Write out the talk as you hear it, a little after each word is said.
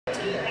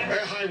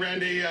Hi,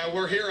 Randy.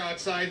 We're here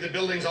outside the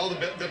buildings. All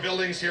the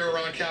buildings here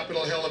around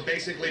Capitol Hill have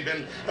basically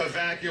been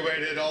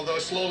evacuated, although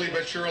slowly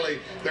but surely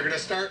they're going to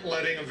start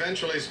letting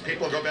eventually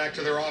people go back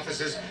to their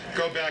offices,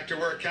 go back to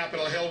work.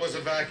 Capitol Hill was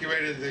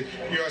evacuated, the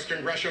U.S.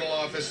 congressional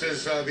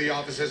offices, the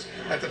offices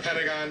at the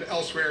Pentagon,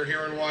 elsewhere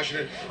here in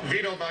Washington.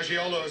 Vito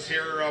Maggiolo is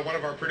here, one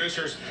of our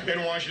producers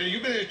in Washington.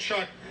 You've been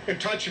in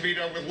touch,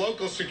 Vito, with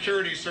local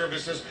security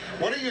services.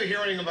 What are you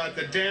hearing about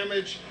the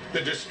damage,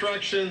 the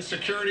destruction,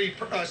 security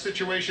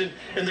situation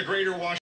in the greater Washington